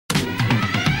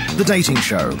The Dating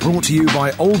Show, brought to you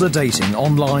by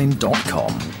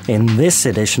olderdatingonline.com. In this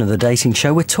edition of The Dating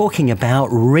Show, we're talking about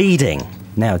reading.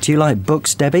 Now, do you like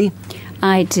books, Debbie?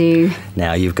 I do.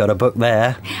 Now, you've got a book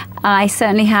there. I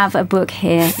certainly have a book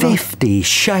here. 50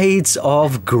 Shades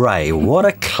of Grey. What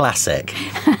a classic.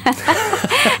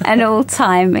 An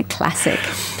all-time classic.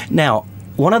 Now,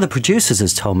 one of the producers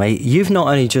has told me you've not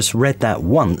only just read that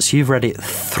once, you've read it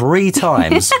 3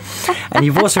 times. And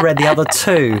you've also read the other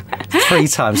 2 3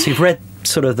 times. So you've read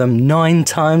sort of them 9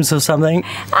 times or something.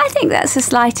 I think that's a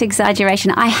slight exaggeration.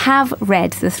 I have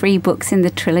read the 3 books in the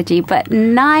trilogy, but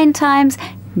 9 times,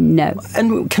 no.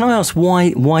 And can I ask,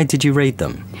 why did you read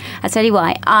them? I'll tell you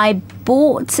why. I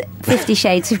bought 50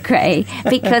 Shades of Grey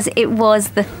because it was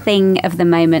the thing of the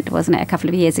moment, wasn't it, a couple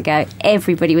of years ago?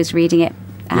 Everybody was reading it.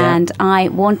 And I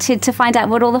wanted to find out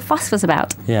what all the fuss was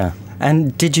about. Yeah.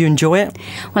 And did you enjoy it?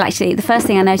 Well, actually, the first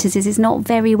thing I noticed is it's not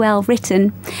very well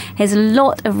written. There's a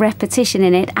lot of repetition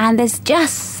in it, and there's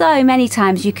just so many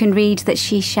times you can read that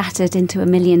she shattered into a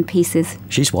million pieces.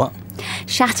 She's what?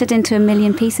 Shattered into a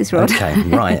million pieces, Rod. Okay,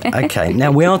 right, okay.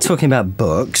 Now, we are talking about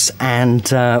books, and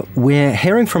we're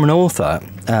hearing from an author,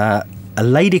 a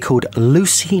lady called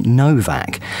Lucie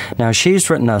Novak. Now, she's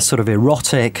written a sort of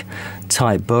erotic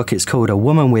type book. It's called A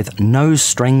Woman with No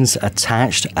Strings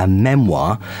Attached, a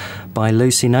memoir by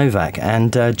Lucie Novak.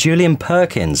 And Julian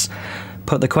Perkins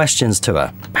put the questions to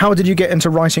her. How did you get into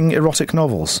writing erotic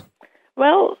novels?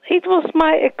 Well, it was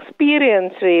my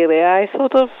experience, really. I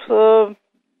sort of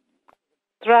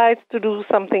tried to do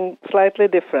something slightly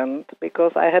different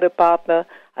because I have a partner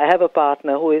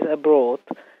who is abroad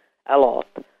a lot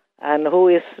and who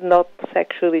is not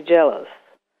sexually jealous.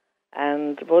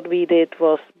 And what we did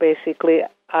was basically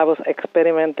I was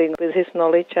experimenting with his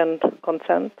knowledge and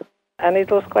consent. And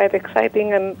it was quite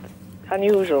exciting and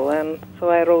unusual. And so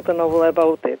I wrote a novel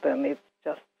about it, and it's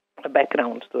just a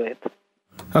background to it.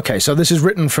 Okay, so this is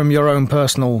written from your own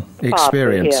personal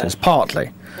experiences,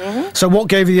 partly. Mm-hmm. So what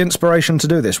gave you the inspiration to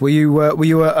do this? Were you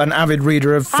an avid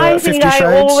reader of 50 Shades?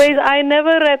 I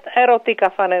never read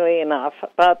erotica, funnily enough,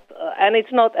 but and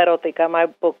it's not erotica. My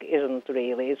book isn't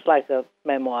really. It's like a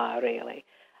memoir, really.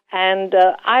 And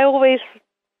I always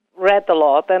read a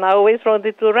lot, and I always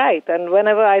wanted to write. And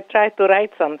whenever I tried to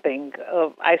write something,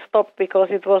 I stopped because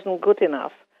it wasn't good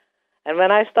enough. And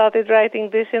when I started writing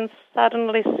this, it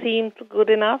suddenly seemed good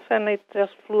enough, and it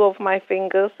just flew off my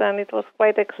fingers, and it was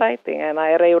quite exciting. And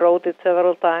I rewrote it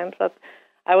several times, but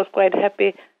I was quite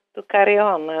happy to carry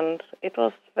on, and it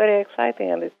was very exciting,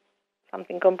 and it's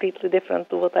something completely different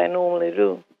to what I normally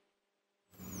do.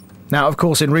 Now, of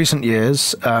course, in recent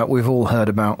years, we've all heard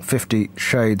about 50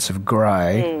 Shades of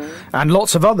Grey, and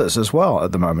lots of others as well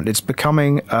at the moment. It's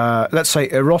becoming, let's say,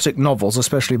 erotic novels,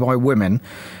 especially by women,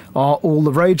 are all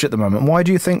the rage at the moment. Why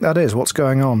do you think that is? What's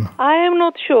going on? I am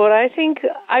not sure.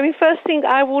 First thing,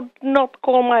 I would not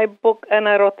call my book an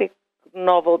erotic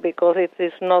novel because it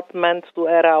is not meant to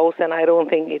arouse, and I don't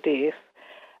think it is.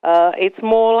 It's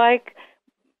more like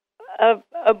a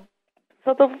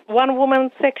sort of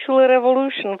one-woman sexual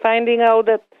revolution, finding out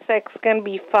that sex can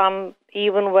be fun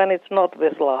even when it's not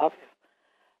with love.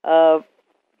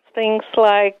 Things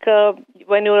like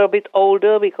when you're a bit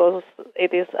older, because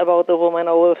it is about a woman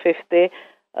over 50,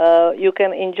 you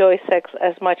can enjoy sex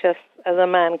as much as a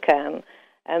man can.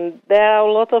 And there are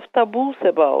a lot of taboos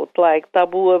like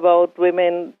taboo about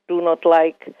women do not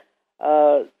like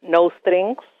no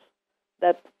strings.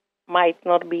 That might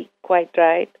not be quite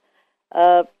right.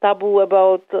 Taboo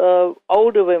about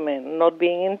older women not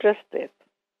being interested.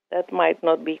 That might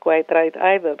not be quite right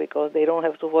either, because they don't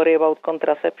have to worry about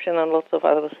contraception and lots of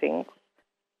other things.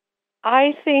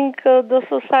 I think the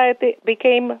society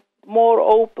became more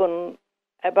open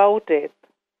about it,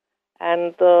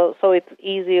 and so it's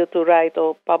easier to write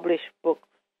or publish books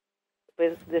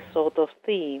with this sort of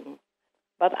theme.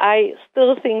 But I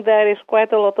still think there is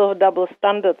quite a lot of double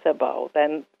standards about,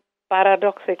 and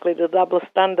paradoxically, the double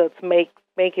standards make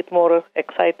it more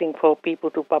exciting for people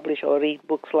to publish or read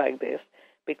books like this,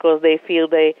 because they feel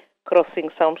they're crossing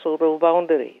some sort of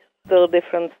boundaries. Still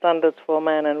different standards for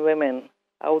men and women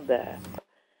out there.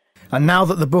 And now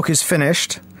that the book is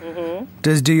finished,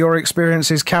 do your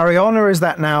experiences carry on, or is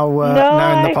that now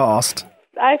in the past?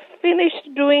 I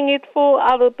finished doing it for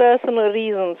other personal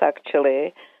reasons,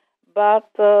 actually. But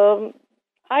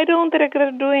I don't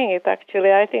regret doing it,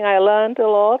 actually. I think I learned a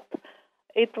lot.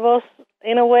 It was,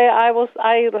 in a way, I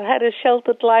had a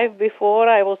sheltered life before.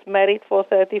 I was married for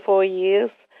 34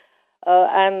 years,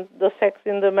 and the sex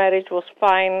in the marriage was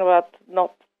fine, but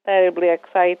not terribly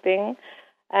exciting.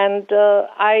 And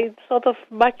I sort of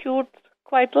matured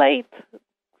quite late,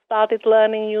 started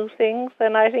learning new things,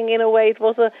 and I think in a way it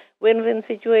was a win-win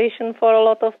situation for a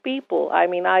lot of people. I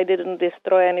mean, I didn't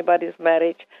destroy anybody's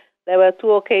marriage. There were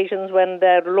 2 occasions when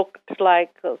there looked like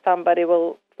somebody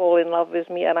will fall in love with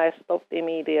me, and I stopped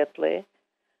immediately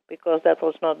because that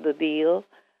was not the deal.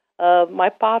 My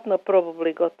partner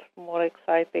probably got more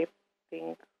exciting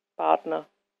partner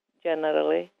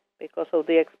generally because of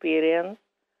the experience,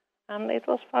 and it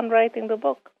was fun writing the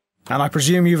book. And I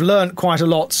presume you've learnt quite a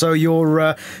lot, so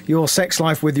your sex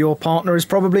life with your partner has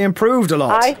probably improved a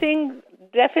lot. I think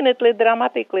definitely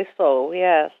dramatically so,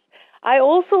 yes. I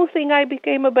also think I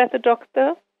became a better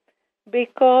doctor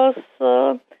because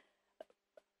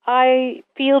I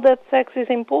feel that sex is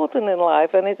important in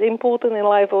life, and it's important in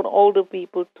life for older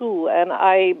people too. And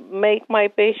I make my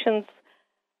patients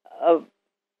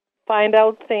find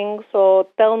out things or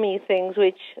tell me things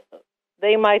which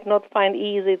they might not find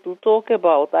easy to talk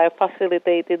about. I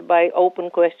facilitate it by open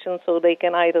questions so they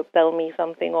can either tell me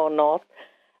something or not.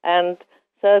 And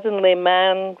certainly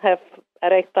men have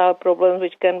erectile problems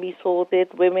which can be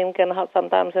sorted. Women can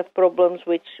sometimes have problems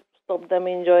which stop them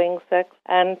enjoying sex.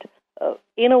 And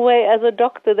in a way, as a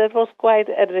doctor, that was quite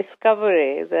a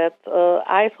discovery that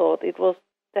I thought it was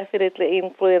definitely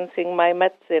influencing my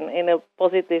medicine in a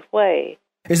positive way.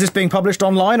 Is this being published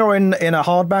online or in a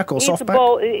hardback or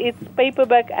softback? It's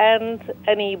paperback and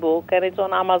an e-book, and it's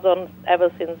on Amazon ever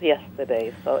since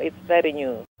yesterday, so it's very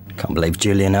new. Can't believe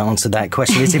Julian answered that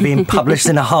question. Is it being published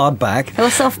in a hardback? Or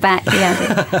softback,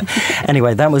 yeah.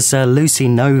 Anyway, that was Lucie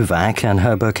Novak, and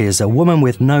her book is A Woman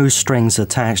with No Strings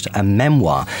Attached, a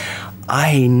memoir.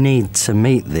 I need to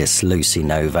meet this Lucie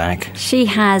Novak. She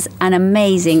has an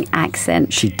amazing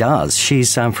accent. She does.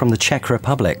 She's from the Czech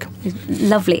Republic.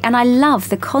 Lovely. And I love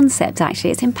the concept,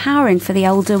 actually. It's empowering for the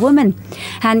older woman.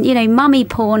 And, you know, mummy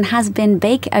porn has been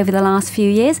big over the last few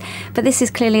years, but this is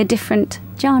clearly a different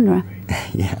genre.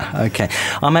 Yeah, okay.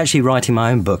 I'm actually writing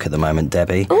my own book at the moment,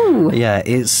 Debbie. Ooh. Yeah,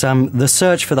 it's The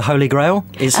Search for the Holy Grail.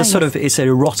 It's it's an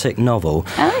erotic novel.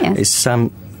 Oh, yes. It's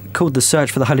called The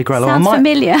Search for the Holy Grail. Sounds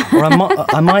familiar. Or I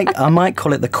might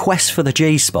call it The Quest for the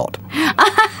G-Spot.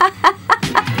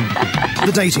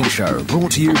 The Dating Show,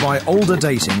 brought to you by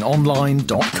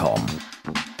olderdatingonline.com.